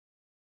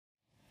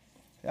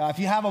If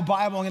you have a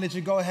Bible, I'm going to let you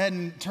go ahead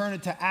and turn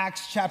it to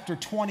Acts chapter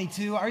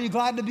 22. Are you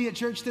glad to be at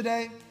church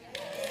today?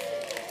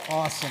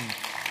 Awesome.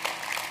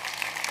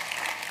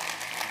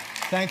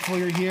 Thankful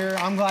you're here.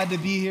 I'm glad to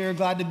be here.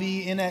 Glad to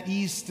be in at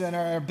East and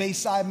our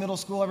Bayside Middle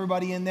School,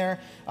 everybody in there.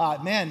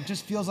 Man,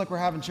 just feels like we're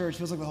having church.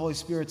 Feels like the Holy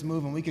Spirit's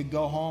moving. We could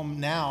go home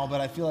now,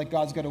 but I feel like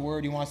God's got a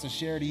word He wants to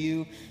share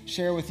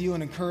with you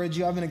and encourage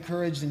you. I've been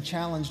encouraged and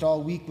challenged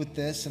all week with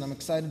this, and I'm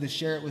excited to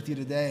share it with you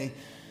today.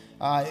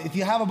 If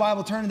you have a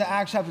Bible, turn to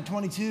Acts chapter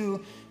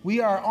 22.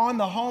 We are on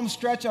the home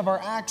stretch of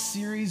our Acts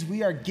series.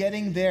 We are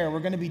getting there. We're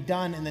going to be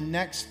done in the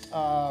next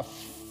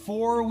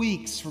 4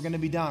 weeks. We're going to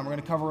be done. We're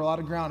going to cover a lot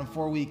of ground in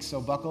 4 weeks,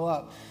 so buckle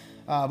up.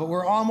 But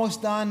we're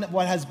almost done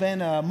what has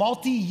been a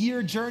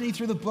multi-year journey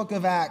through the book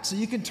of Acts. So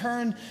you can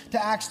turn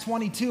to Acts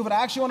 22, but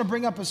I actually want to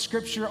bring up a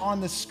scripture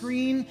on the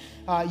screen.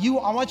 I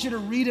want you to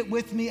read it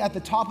with me at the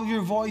top of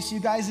your voice.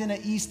 You guys in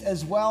at East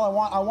as well.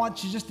 I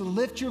want you just to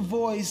lift your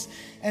voice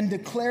and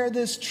declare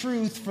this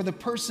truth for the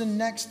person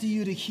next to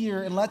you to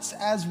hear. And let's,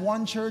 as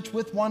one church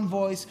with one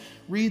voice,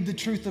 read the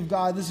truth of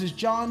God. This is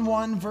John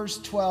 1, verse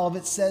 12.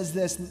 It says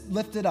this,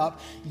 lift it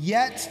up.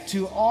 Yet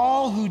to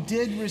all who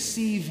did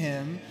receive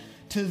Him,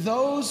 to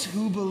those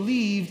who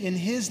believed in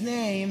His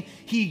name,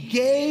 He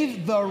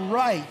gave the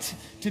right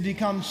to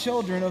become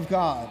children of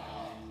God.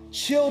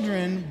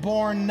 Children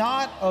born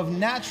not of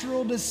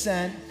natural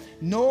descent,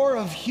 nor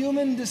of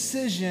human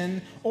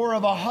decision, or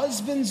of a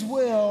husband's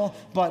will,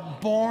 but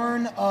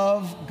born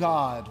of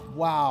God.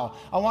 Wow.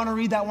 I want to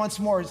read that once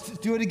more.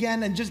 Do it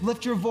again and just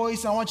lift your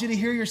voice. I want you to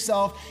hear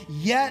yourself.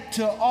 Yet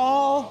to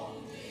all,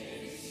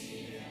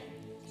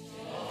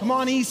 come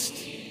on,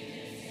 East.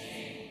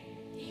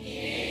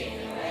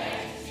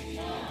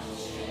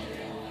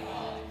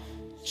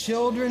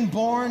 Children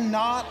born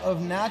not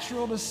of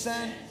natural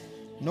descent,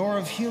 nor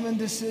of human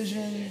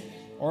decision,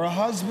 or a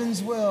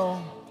husband's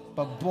will,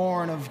 but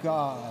born of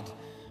God.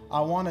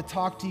 I want to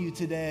talk to you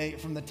today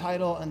from the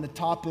title and the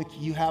topic,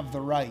 You Have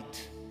the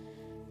Right.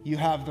 You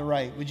have the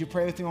right. Would you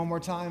pray with me one more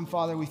time?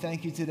 Father, we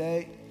thank you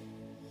today.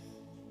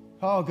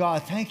 Oh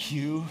God, thank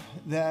you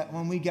that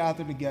when we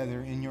gather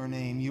together in your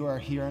name, you are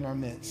here in our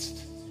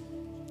midst.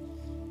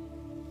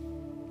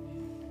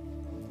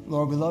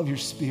 Lord, we love your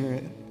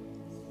Spirit.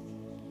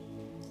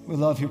 We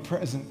love your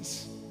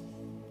presence.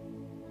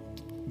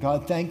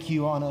 God, thank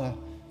you on a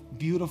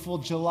beautiful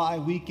July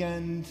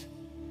weekend.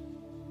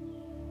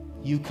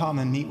 You come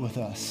and meet with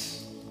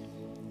us.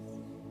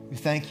 We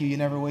thank you. You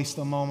never waste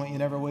a moment. You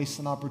never waste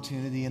an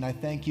opportunity. And I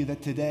thank you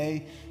that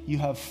today you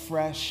have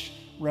fresh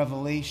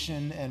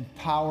revelation and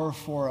power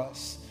for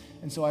us.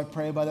 And so I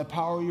pray by the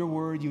power of your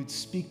word, you would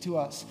speak to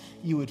us.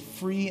 You would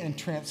free and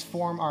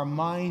transform our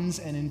minds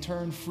and in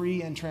turn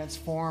free and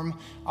transform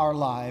our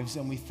lives.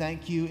 And we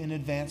thank you in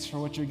advance for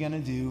what you're going to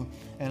do.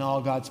 And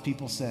all God's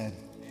people said,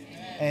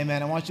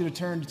 Amen. I want you to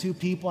turn to two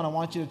people and I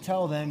want you to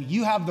tell them,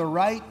 you have the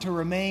right to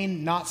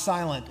remain not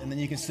silent. And then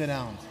you can sit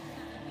down.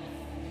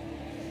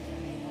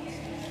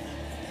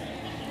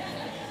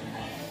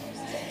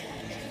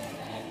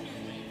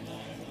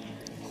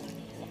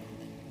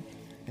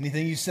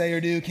 Anything you say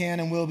or do can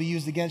and will be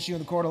used against you in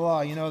the court of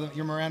law. You know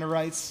your Miranda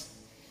rights.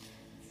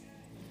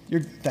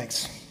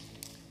 Thanks.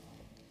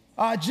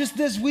 Just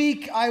this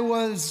week, I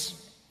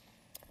was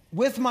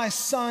with my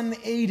son,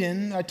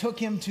 Aiden. I took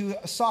him to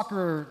a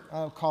soccer,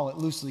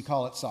 loosely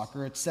call it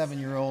soccer. It's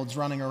 7-year-olds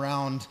running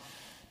around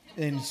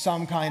in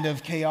some kind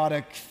of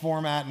chaotic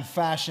format and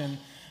fashion.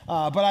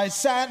 But I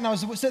sat and I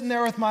was sitting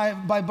there with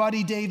my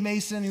buddy, Dave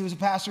Mason, who was a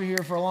pastor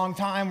here for a long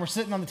time. We're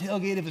sitting on the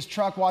tailgate of his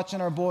truck watching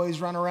our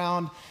boys run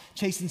around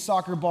chasing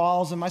soccer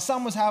balls. And my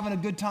son was having a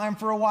good time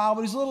for a while,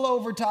 but he's a little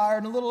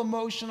overtired and a little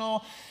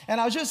emotional.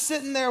 And I was just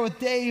sitting there with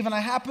Dave, and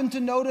I happened to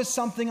notice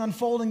something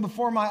unfolding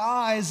before my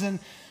eyes. And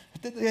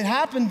it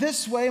happened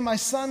this way. My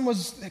son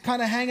was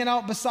kind of hanging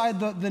out beside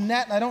the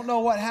net. I don't know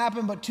what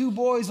happened, but two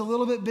boys a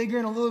little bit bigger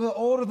and a little bit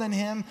older than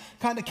him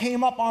kind of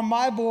came up on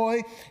my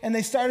boy, and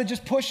they started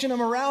just pushing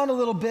him around a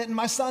little bit, and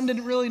my son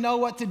didn't really know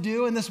what to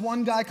do, and this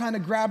one guy kind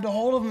of grabbed a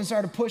hold of him and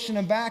started pushing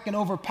him back and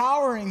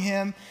overpowering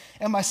him,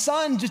 and my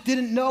son just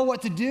didn't know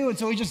what to do, and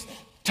so he just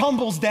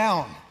tumbles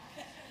down.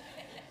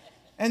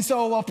 And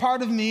so, well,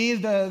 part of me,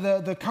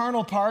 the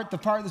carnal part, the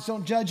part that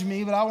don't judge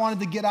me, but I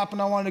wanted to get up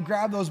and I wanted to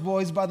grab those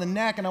boys by the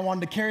neck and I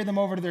wanted to carry them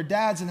over to their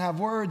dads and have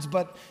words,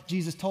 but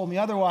Jesus told me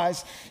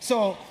otherwise.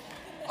 So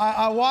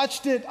I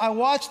watched it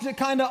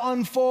kind of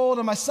unfold,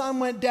 and my son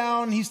went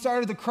down and he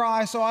started to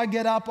cry. So I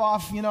get up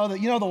off,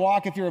 the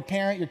walk. If you're a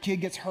parent, your kid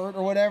gets hurt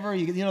or whatever,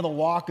 the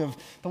walk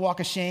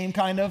of shame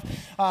kind of.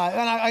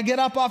 And I get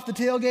up off the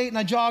tailgate and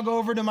I jog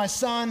over to my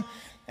son.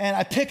 And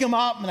I pick him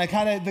up,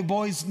 and the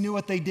boys knew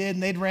what they did,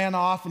 and they'd ran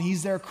off, and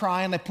he's there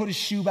crying. I put his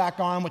shoe back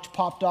on, which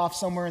popped off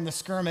somewhere in the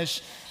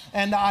skirmish.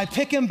 And I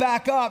pick him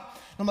back up.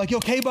 And I'm like, you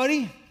okay,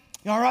 buddy?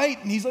 You all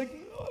right? And he's like,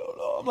 I don't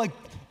know. I'm like,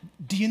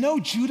 do you know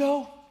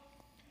judo? Have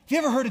you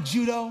ever heard of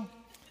judo?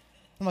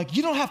 I'm like,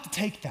 you don't have to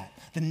take that.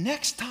 The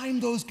next time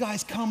those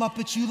guys come up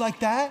at you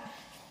like that,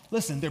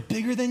 Listen, they're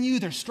bigger than you,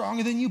 they're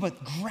stronger than you,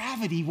 but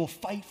gravity will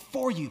fight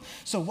for you.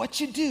 So what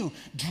you do,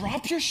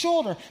 drop your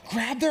shoulder,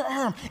 grab their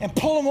arm, and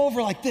pull them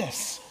over like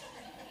this.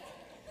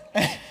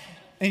 And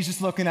he's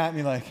just looking at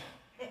me like,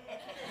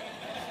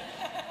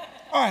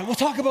 all right, we'll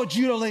talk about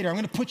judo later. I'm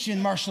going to put you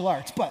in martial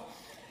arts. But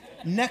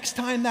next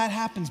time that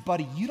happens,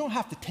 buddy, you don't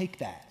have to take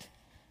that.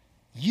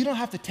 You don't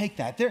have to take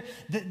that.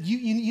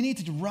 You need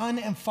to run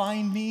and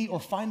find me or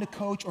find a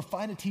coach or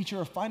find a teacher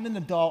or find an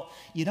adult.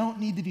 You don't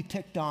need to be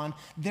picked on.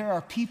 There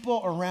are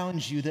people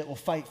around you that will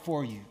fight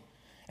for you.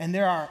 And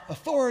there are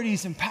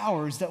authorities and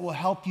powers that will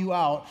help you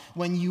out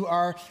when you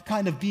are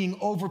kind of being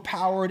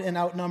overpowered and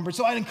outnumbered.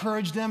 So I'd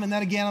encourage them. And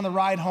then again on the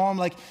ride home,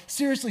 like,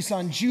 seriously,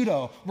 son,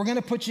 judo. We're going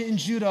to put you in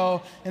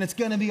judo, and it's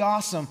going to be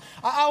awesome.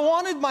 I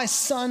wanted my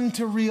son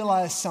to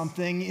realize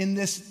something in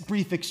this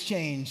brief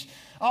exchange.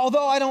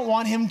 Although I don't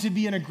want him to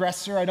be an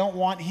aggressor, I don't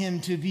want him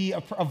to be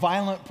a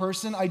violent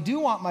person, I do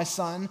want my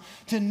son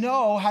to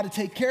know how to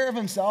take care of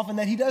himself and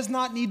that he does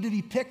not need to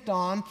be picked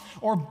on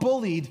or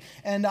bullied.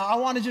 And I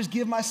want to just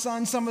give my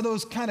son some of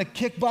those kind of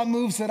kick butt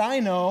moves that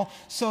I know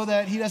so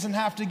that he doesn't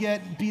have to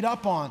get beat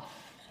up on.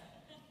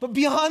 But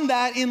beyond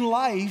that, in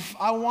life,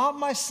 I want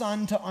my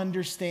son to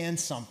understand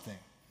something.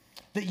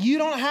 That you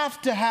don't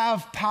have to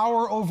have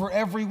power over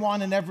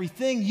everyone and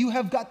everything. You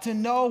have got to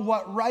know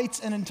what rights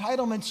and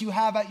entitlements you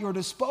have at your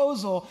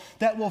disposal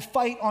that will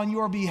fight on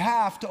your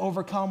behalf to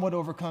overcome what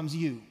overcomes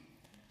you.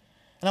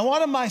 And I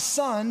wanted my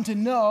son to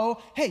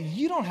know, hey,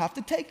 you don't have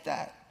to take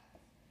that.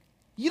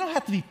 You don't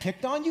have to be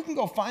picked on. You can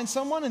go find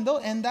someone and they'll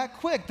end that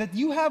quick. That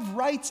you have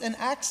rights and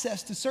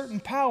access to certain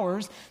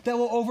powers that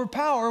will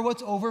overpower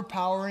what's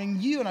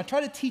overpowering you. And I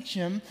try to teach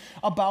him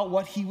about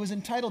what he was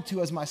entitled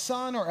to as my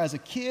son or as a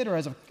kid or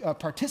as a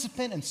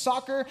participant in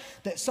soccer.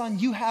 That, son,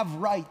 you have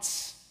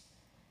rights.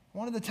 I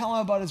wanted to tell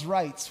him about his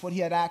rights, what he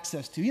had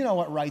access to. You know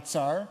what rights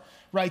are.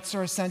 Rights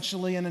are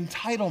essentially an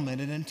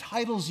entitlement. It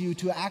entitles you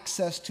to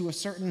access to a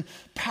certain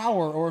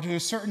power or to a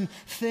certain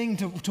thing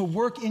to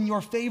work in your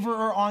favor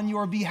or on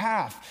your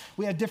behalf.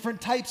 We have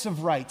different types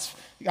of rights.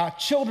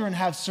 Children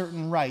have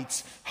certain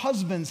rights.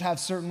 Husbands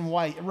have certain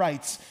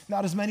rights.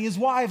 Not as many as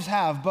wives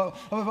have, but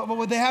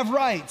they have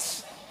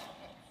rights.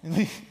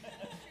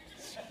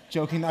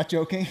 Joking, not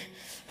joking?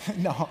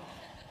 No.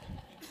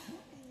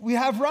 We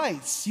have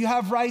rights. You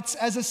have rights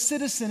as a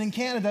citizen in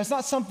Canada. It's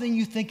not something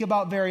you think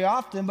about very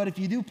often, but if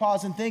you do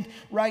pause and think,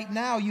 right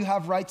now you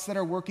have rights that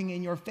are working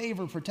in your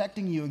favor,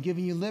 protecting you and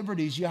giving you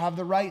liberties. You have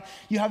the right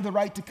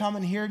to come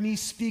and hear me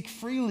speak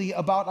freely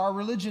about our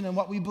religion and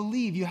what we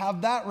believe. You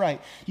have that right.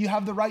 You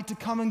have the right to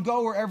come and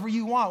go wherever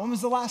you want. When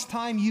was the last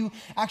time you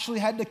actually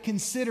had to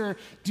consider,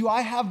 do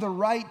I have the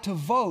right to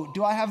vote?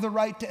 Do I have the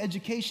right to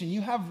education?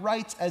 You have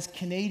rights as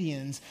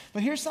Canadians.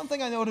 But here's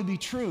something I know to be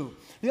true.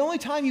 The only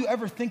time you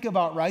ever think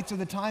about rights are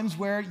the times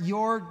where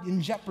you're in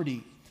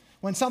jeopardy.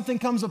 When something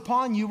comes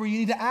upon you where you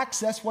need to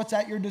access what's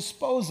at your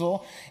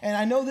disposal. And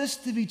I know this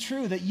to be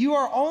true, that you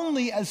are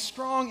only as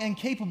strong and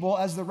capable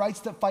as the rights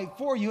that fight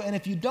for you. And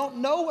if you don't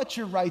know what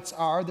your rights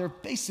are, they're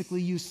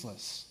basically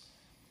useless.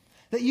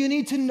 That you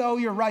need to know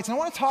your rights. And I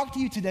want to talk to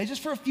you today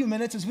just for a few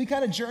minutes as we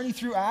kind of journey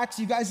through Acts.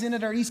 You guys in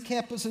at our East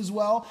Campus as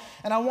well.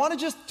 And I want to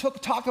just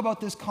talk about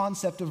this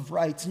concept of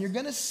rights. And you're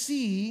going to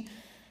see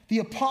the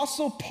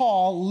Apostle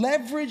Paul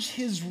leverage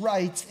his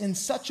rights in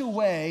such a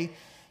way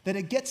that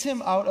it gets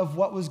him out of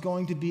what was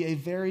going to be a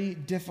very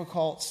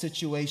difficult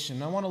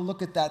situation. I want to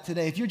look at that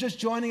today. If you're just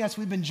joining us,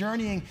 we've been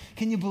journeying,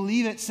 can you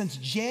believe it, since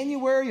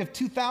January of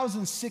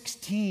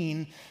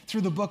 2016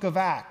 through the book of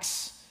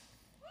Acts.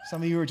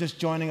 Some of you who are just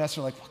joining us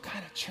are like, what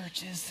kind of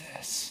church is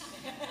this?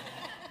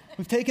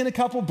 We've taken a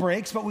couple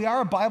breaks, but we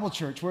are a Bible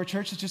church. We're a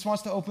church that just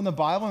wants to open the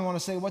Bible and want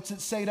to say, what's it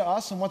say to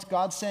us and what's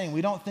God saying?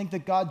 We don't think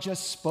that God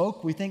just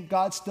spoke. We think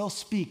God still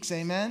speaks.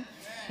 Amen?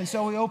 And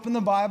so we open the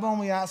Bible and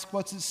we ask,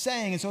 what's it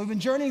saying? And so we've been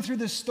journeying through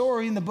this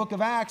story in the book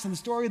of Acts, and the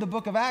story of the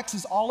book of Acts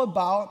is all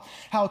about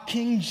how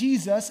King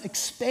Jesus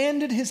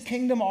expanded his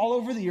kingdom all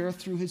over the earth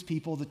through his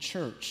people, the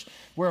church.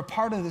 We're a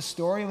part of this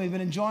story, and we've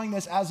been enjoying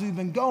this as we've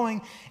been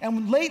going.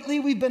 And lately,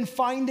 we've been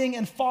finding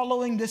and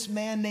following this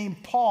man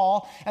named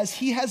Paul as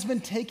he has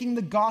been taking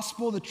the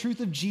gospel, the truth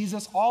of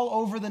Jesus,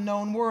 all over the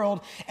known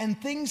world. And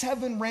things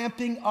have been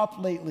ramping up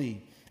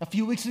lately. A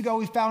few weeks ago,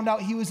 we found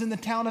out he was in the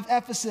town of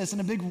Ephesus,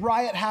 and a big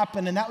riot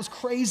happened, and that was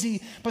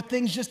crazy. But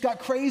things just got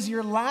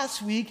crazier.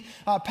 Last week,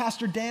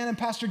 Pastor Dan and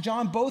Pastor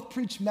John both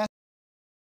preached messages